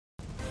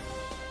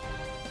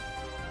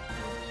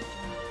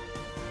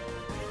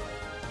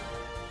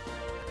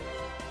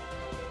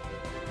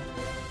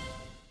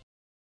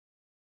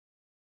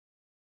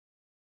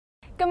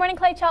Good morning,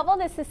 Clay-Chalkville.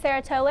 This is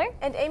Sarah Toller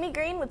and Amy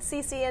Green with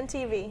CCN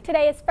TV.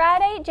 Today is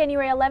Friday,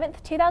 January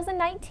 11th,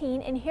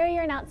 2019, and here are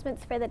your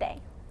announcements for the day.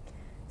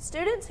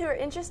 Students who are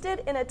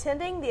interested in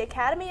attending the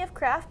Academy of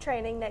Craft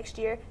training next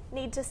year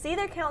need to see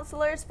their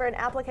counselors for an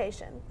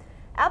application.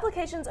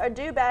 Applications are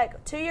due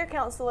back to your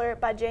counselor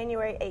by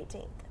January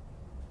 18th.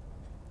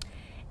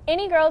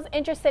 Any girls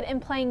interested in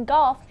playing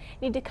golf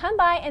need to come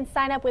by and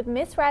sign up with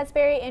Miss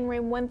Raspberry in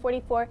room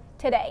 144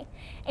 today.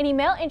 Any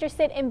male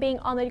interested in being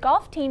on the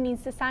golf team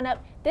needs to sign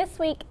up this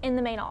week in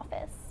the main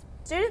office.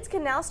 Students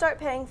can now start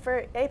paying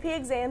for AP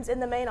exams in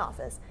the main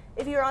office.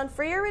 If you are on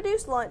free or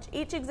reduced lunch,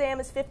 each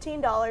exam is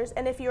 $15,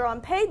 and if you are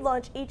on paid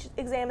lunch, each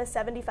exam is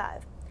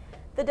 $75.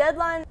 The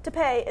deadline to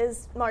pay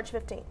is March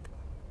 15th.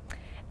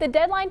 The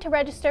deadline to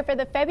register for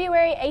the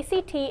February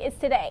ACT is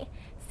today.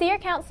 See your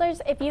counselors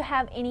if you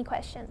have any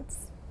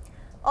questions.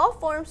 All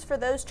forms for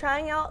those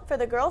trying out for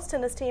the girls'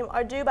 tennis team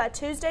are due by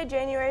Tuesday,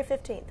 January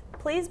 15th.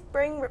 Please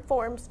bring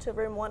forms to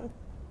room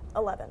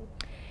 111.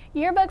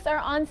 Yearbooks are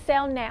on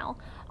sale now.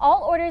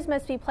 All orders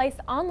must be placed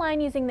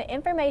online using the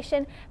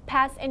information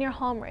passed in your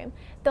homeroom.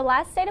 The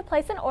last day to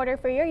place an order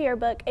for your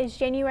yearbook is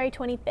January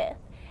 25th.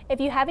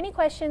 If you have any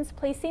questions,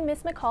 please see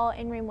Ms. McCall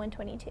in room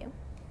 122.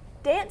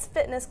 Dance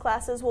fitness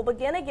classes will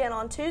begin again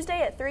on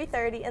Tuesday at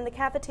 3:30 in the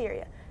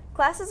cafeteria.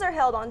 Classes are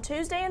held on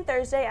Tuesday and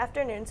Thursday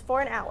afternoons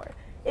for an hour.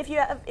 If you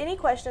have any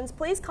questions,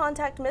 please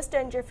contact Ms.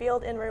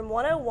 Dangerfield in room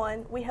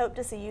 101. We hope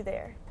to see you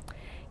there.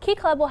 Key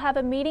Club will have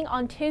a meeting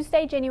on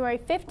Tuesday, January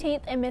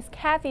 15th in Ms.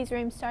 Caffey's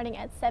room starting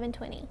at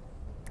 7:20.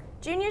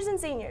 Juniors and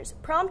seniors,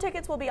 prom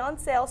tickets will be on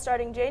sale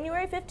starting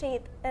January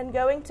 15th and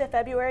going to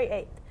February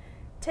 8th.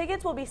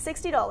 Tickets will be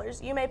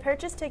 $60. You may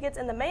purchase tickets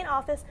in the main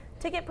office.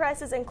 Ticket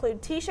prices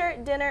include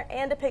t-shirt, dinner,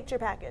 and a picture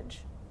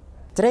package.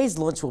 Today's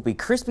lunch will be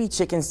crispy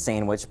chicken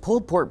sandwich,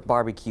 pulled pork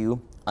barbecue,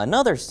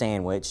 another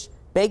sandwich,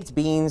 baked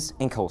beans,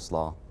 and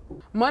coleslaw.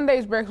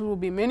 Monday's breakfast will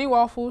be mini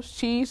waffles,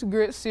 cheese,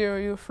 grits,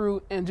 cereal,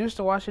 fruit, and juice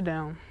to wash it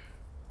down.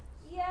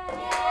 Yay!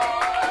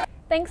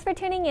 Thanks for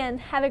tuning in.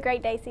 Have a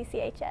great day,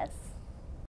 CCHS.